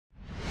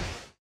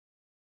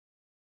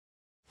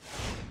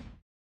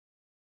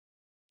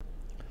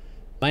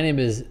My name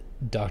is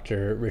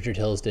Dr. Richard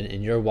Hilsden,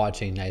 and you're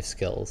watching Knife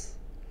Skills.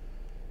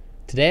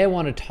 Today I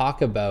want to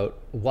talk about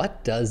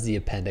what does the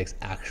appendix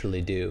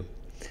actually do.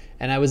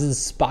 And I was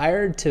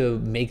inspired to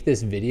make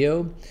this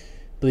video,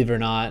 believe it or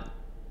not,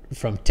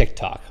 from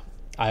TikTok.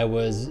 I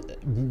was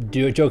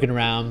joking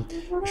around,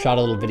 shot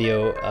a little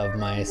video of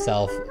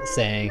myself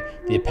saying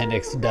the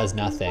appendix does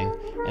nothing,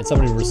 and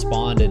somebody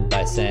responded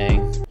by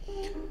saying,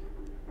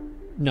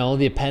 no,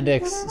 the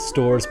appendix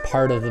stores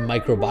part of the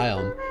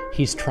microbiome.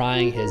 He's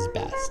trying his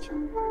best.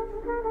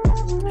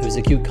 It was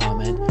a cute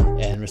comment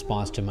in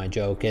response to my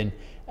joke, and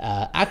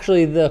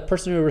actually the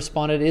person who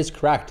responded is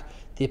correct.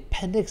 The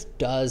appendix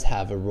does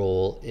have a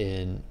role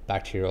in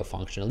bacterial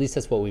function. At least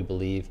that's what we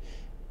believe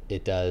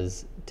it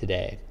does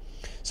today.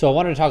 So I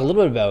wanted to talk a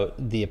little bit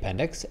about the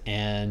appendix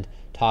and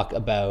talk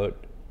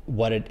about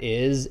what it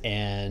is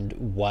and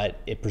what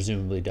it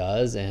presumably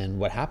does and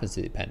what happens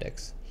to the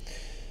appendix.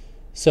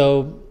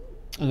 So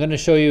I'm going to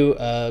show you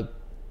a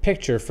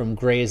picture from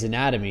Gray's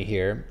Anatomy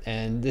here,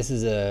 and this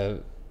is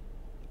a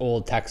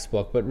old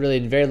textbook, but really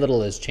very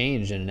little has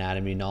changed in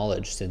anatomy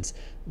knowledge since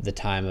the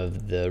time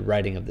of the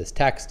writing of this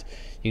text.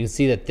 You can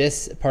see that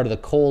this part of the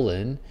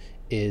colon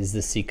is the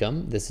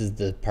cecum. This is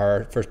the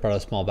first part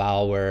of the small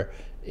bowel where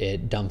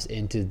it dumps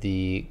into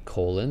the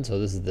colon. So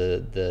this is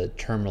the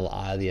terminal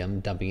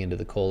ileum dumping into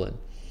the colon.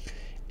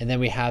 And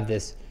then we have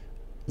this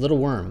little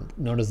worm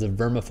known as the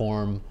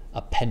vermiform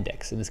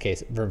appendix. In this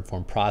case,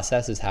 vermiform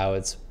process is how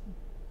it's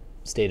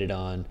stated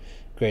on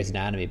Gray's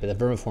Anatomy, but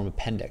the vermiform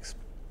appendix.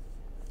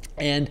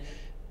 And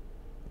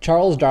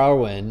Charles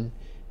Darwin,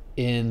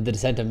 in The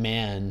Descent of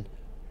Man,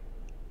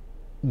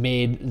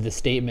 made the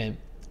statement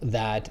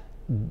that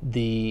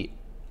the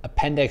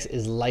appendix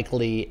is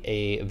likely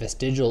a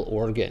vestigial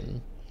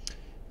organ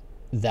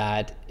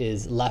that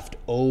is left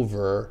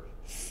over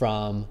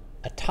from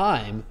a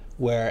time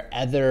where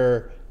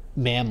other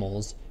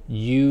mammals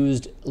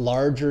used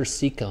larger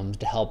cecums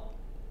to help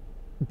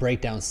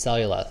break down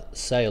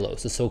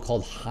cellulose, the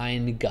so-called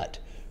hindgut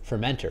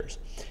fermenters.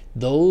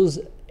 Those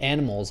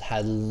animals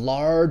had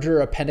larger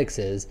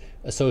appendixes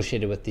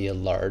associated with the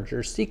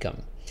larger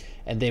cecum,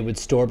 and they would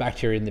store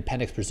bacteria in the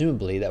appendix,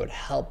 presumably, that would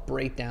help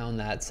break down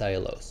that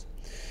cellulose.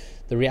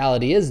 The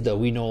reality is, though,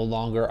 we no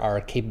longer are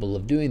capable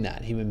of doing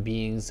that. Human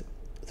beings,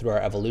 through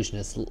our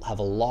evolution, have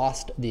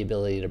lost the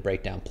ability to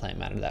break down plant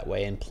matter that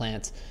way, and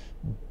plants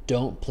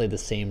don't play the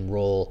same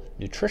role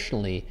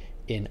nutritionally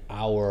in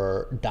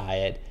our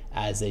diet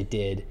as they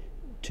did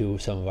to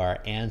some of our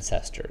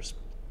ancestors.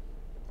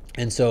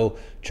 And so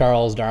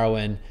Charles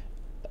Darwin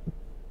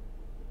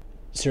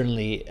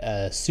certainly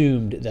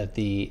assumed that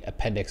the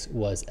appendix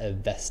was a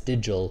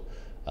vestigial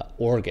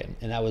organ,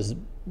 and that was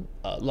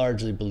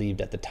largely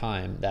believed at the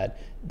time that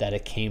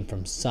it came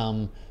from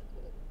some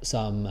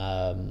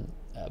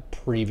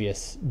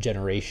previous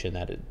generation,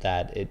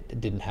 that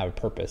it didn't have a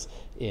purpose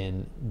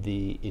in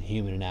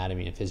human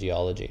anatomy and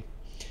physiology.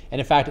 And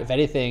in fact, if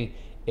anything,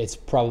 it's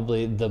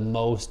probably the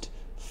most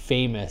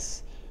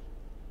famous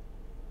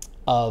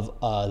of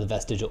the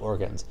vestigial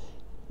organs.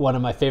 One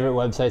of my favorite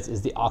websites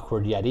is the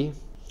Awkward Yeti,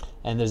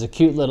 and there's a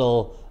cute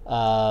little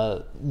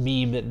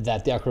meme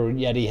that the Awkward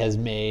Yeti has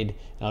made,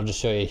 and I'll just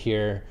show you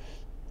here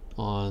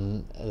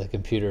on the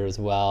computer as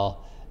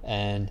well.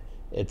 And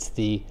it's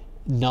the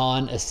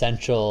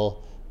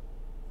non-essential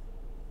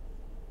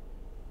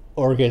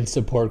organ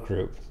support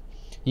group.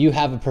 You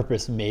have a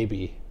purpose,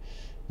 maybe.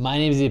 My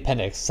name is the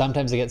appendix.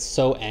 Sometimes I get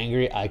so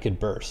angry I could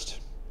burst.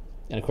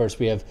 And of course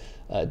we have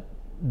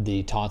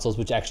the tonsils,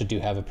 which actually do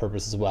have a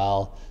purpose as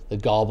well. The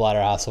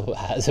gallbladder also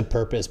has a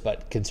purpose,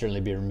 but can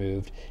certainly be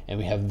removed. And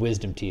we have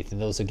wisdom teeth,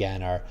 and those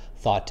again are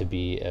thought to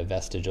be a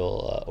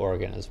vestigial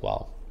organ as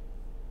well.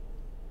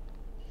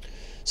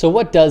 So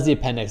what does the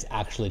appendix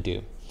actually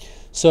do?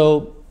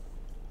 So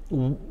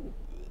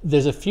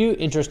there's a few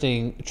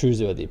interesting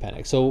truths about the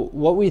appendix. So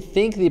what we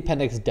think the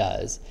appendix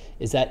does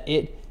is that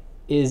it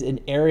is an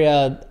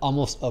area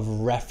almost of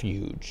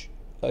refuge,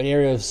 an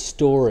area of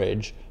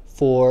storage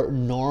for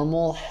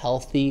normal,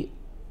 healthy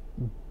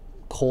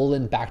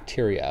colon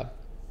bacteria,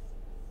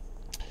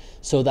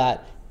 so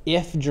that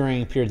if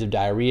during periods of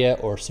diarrhea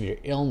or severe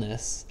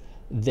illness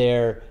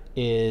there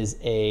is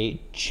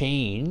a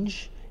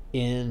change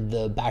in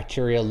the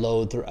bacteria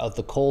load throughout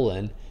the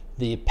colon,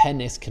 the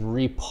appendix can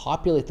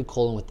repopulate the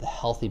colon with the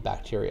healthy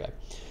bacteria.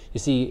 You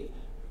see,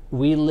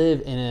 we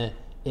live in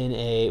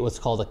a what's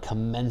called a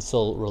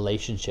commensal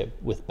relationship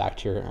with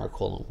bacteria in our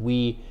colon.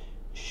 We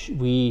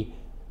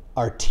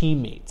are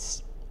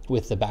teammates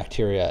with the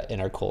bacteria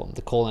in our colon.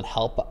 The colon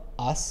help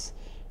us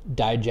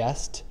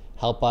digest,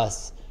 help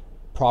us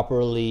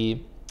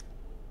properly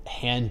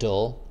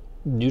handle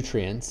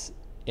nutrients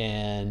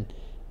in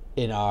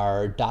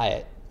our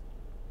diet.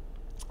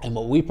 And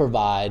what we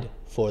provide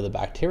for the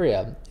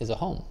bacteria is a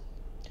home.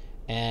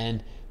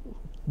 And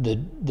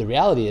the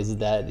reality is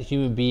that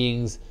human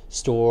beings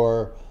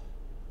store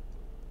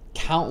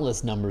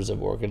countless numbers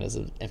of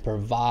organisms and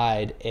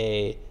provide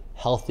a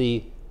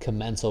healthy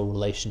commensal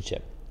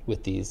relationship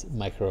with these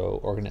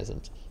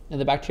microorganisms. And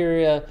the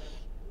bacteria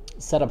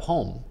set up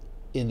home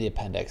in the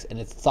appendix, and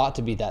it's thought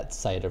to be that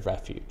site of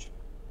refuge.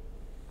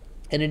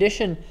 In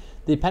addition,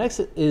 the appendix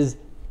is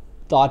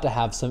thought to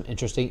have some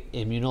interesting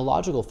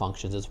immunological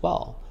functions as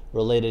well,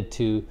 related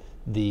to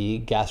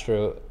the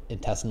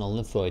gastrointestinal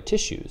lymphoid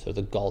tissues, or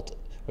the GALT,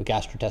 or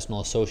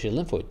gastrointestinal associated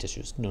lymphoid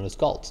tissues, known as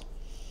GALTs.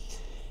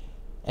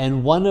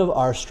 And one of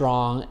our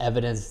strong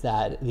evidence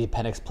that the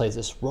appendix plays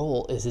this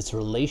role is its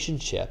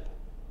relationship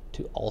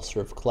to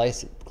ulcerative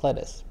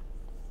colitis.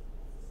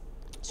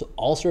 So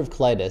ulcerative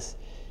colitis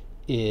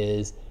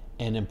is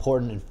an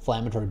important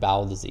inflammatory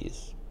bowel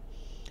disease.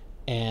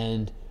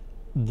 And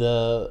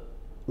the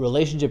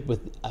relationship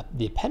with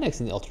the appendix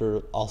and the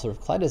ulcerative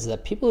colitis is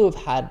that people who have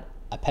had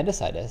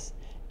appendicitis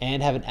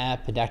and have an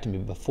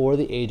appendectomy before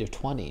the age of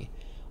 20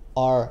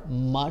 are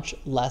much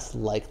less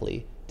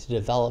likely to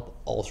develop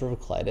ulcerative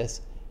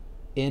colitis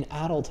in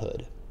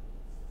adulthood.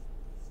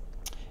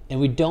 And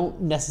we don't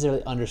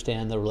necessarily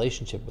understand the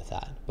relationship with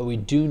that, but we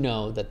do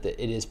know that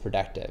it is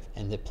protective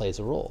and it plays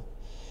a role.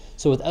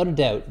 So without a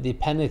doubt, the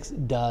appendix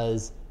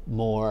does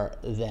more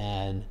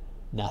than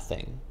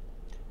nothing.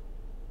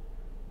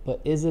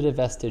 But is it a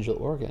vestigial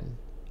organ?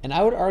 And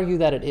I would argue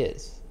that it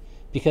is,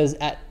 because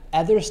at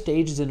other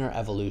stages in our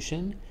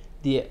evolution,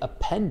 the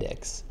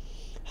appendix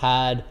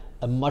had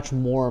a much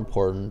more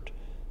important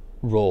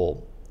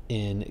role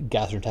in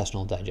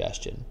gastrointestinal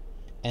digestion,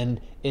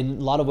 and in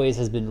a lot of ways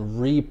has been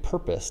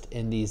repurposed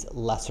in these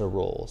lesser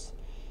roles.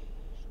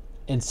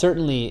 And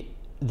certainly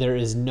there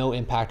is no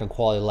impact on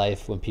quality of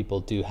life when people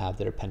do have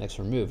their appendix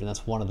removed, and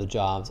that's one of the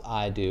jobs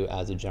I do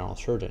as a general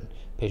surgeon.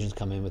 Patients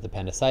come in with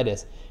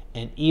appendicitis,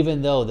 and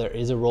even though there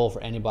is a role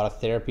for antibiotic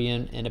therapy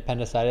in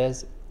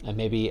appendicitis, and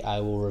maybe I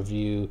will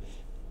review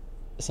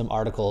some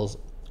articles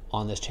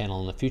on this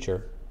channel in the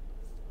future,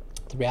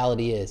 the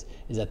reality is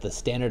that the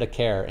standard of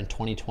care in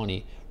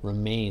 2020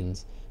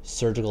 remains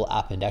surgical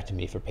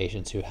appendectomy for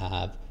patients who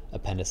have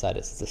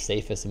appendicitis. It's the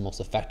safest and most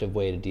effective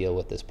way to deal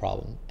with this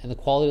problem, and the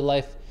quality of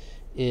life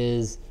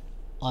is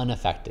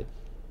unaffected.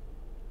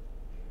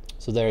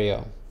 So there you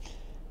go.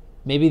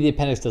 Maybe the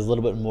appendix does a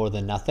little bit more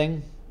than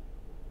nothing,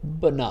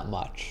 but not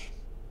much.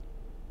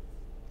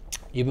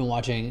 You've been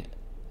watching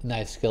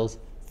Knife Skills.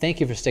 Thank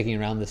you for sticking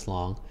around this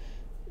long.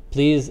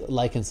 Please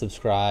like and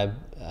subscribe.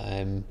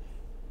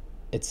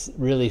 It's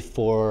really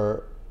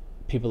for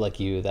people like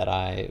you that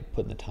I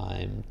put in the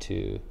time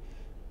to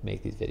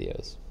make these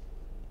videos.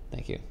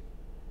 Thank you.